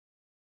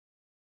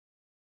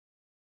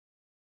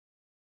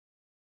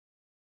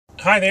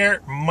Hi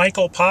there,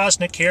 Michael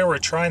Poczynek here. We're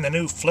trying the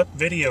new flip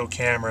video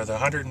camera, the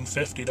 $150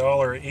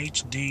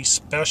 HD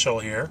special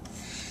here.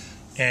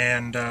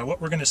 And what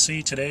we're going to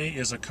see today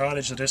is a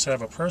cottage that I just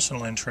have a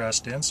personal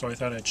interest in, so I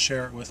thought I'd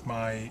share it with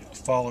my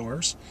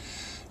followers.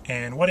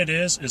 And what it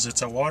is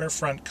it's a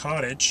waterfront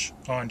cottage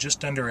on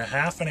just under a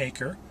half an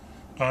acre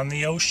on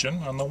the ocean,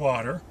 on the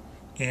water,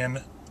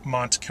 in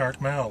Mont.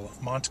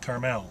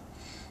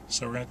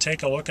 So we're going to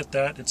take a look at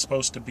that. It's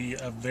supposed to be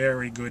a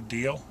very good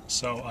deal,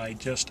 so I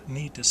just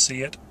need to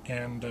see it,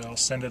 and I'll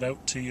send it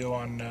out to you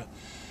on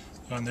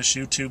this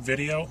YouTube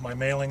video, my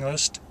mailing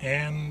list,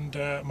 and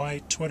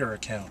my Twitter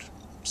account.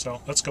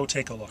 So let's go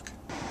take a look.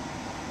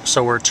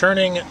 So we're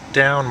turning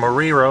down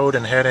Marie Road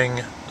and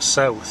heading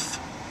south.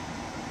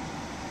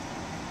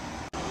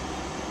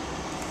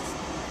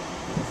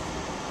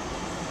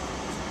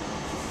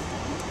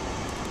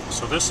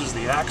 So this is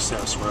the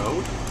access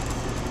road.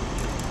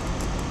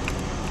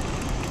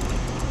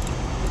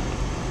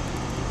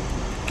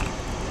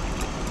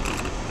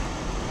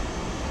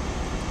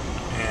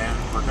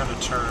 We're going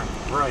to turn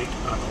right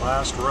on the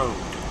last road,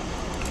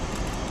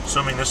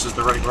 assuming this is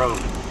the right road.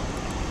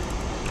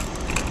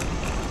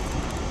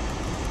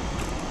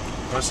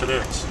 Yes, it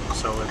is.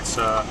 So it's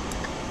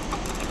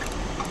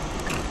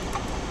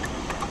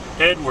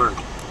Edward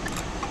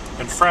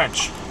in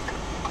French,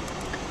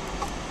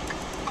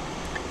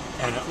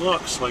 and it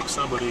looks like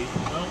somebody,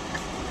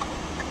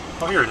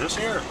 oh, here it is.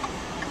 Here,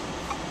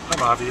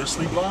 I'm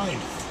obviously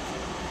blind.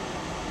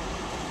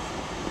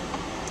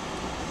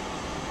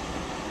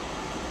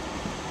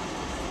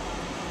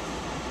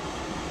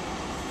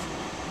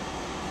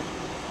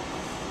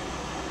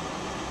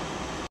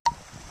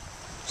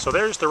 So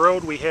there's the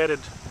road we headed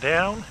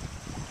down,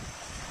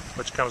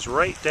 which comes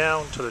right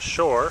down to the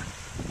shore,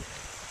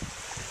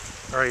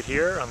 right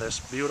here on this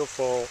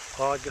beautiful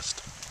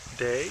August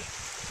day.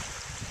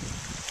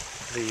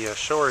 The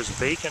shore is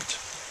vacant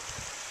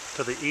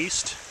to the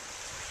east.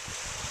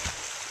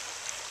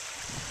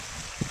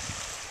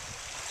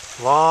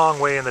 Long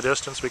way in the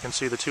distance we can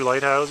see the two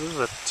lighthouses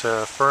at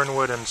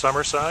Fernwood and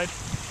Summerside.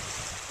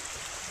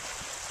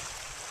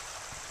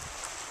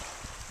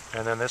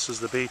 And then this is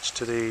the beach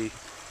to the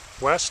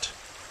west.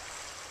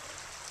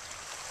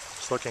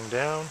 It's looking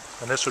down,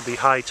 and this would be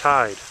high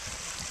tide.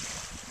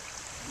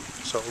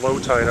 So at low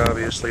tide,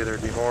 obviously,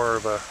 there'd be more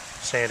of a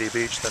sandy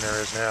beach than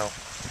there is now.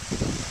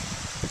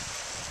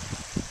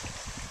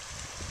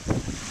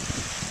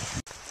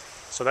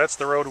 So that's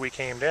the road we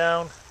came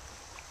down,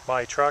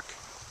 my truck,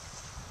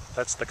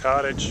 that's the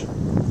cottage,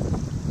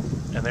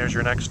 and there's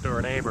your next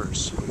door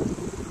neighbors.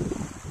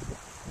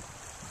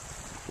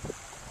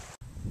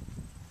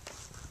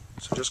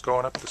 So just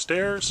going up the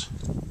stairs.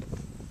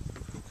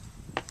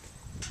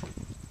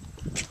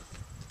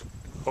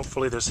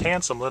 Hopefully this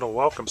handsome little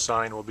welcome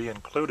sign will be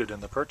included in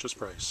the purchase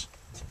price.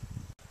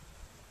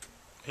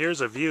 Here's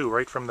a view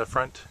right from the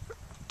front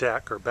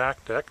deck, or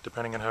back deck,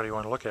 depending on how you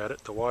want to look at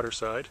it, the water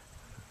side.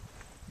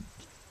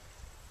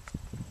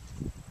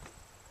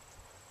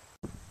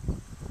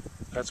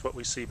 That's what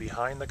we see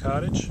behind the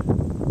cottage.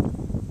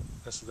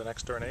 This is the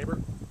next door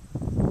neighbor.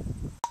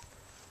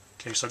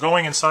 Okay, so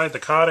going inside the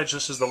cottage,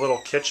 this is the little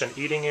kitchen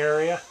eating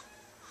area.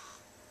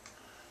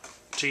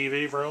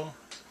 TV room,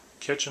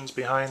 kitchen's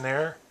behind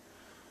there.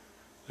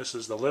 This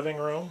is the living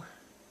room,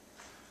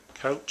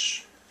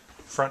 couch,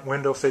 front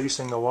window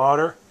facing the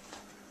water,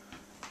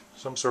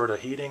 some sort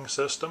of heating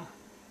system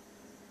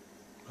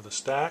with a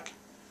stack.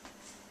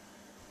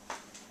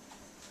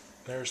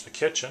 There's the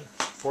kitchen.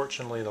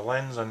 Fortunately, the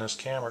lens on this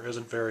camera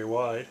isn't very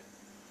wide.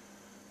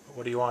 But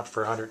what do you want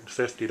for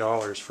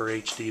 $150 for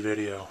HD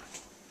video?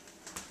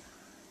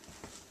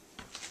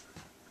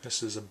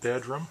 This is a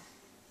bedroom.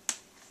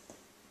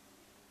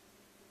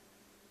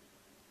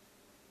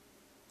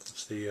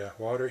 That's the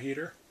water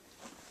heater.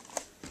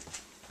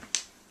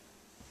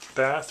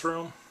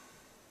 Bathroom.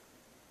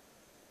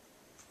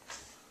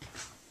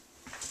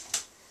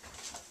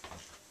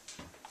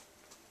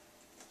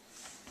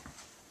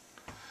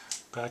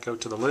 Back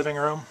out to the living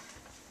room.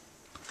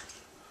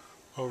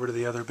 Over to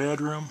the other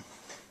bedroom.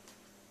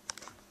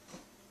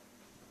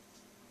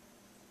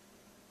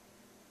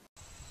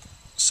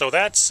 So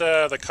that's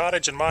the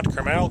cottage in Mont,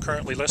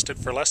 currently listed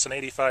for less than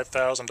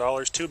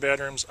 $85,000. 2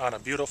 bedrooms on a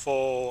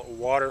beautiful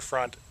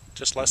waterfront,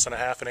 just less than a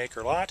half an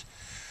acre lot.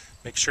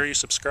 Make sure you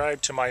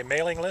subscribe to my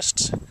mailing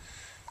lists,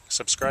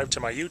 subscribe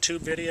to my YouTube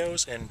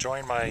videos, and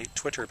join my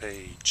Twitter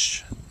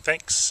page.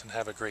 Thanks, and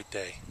have a great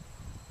day.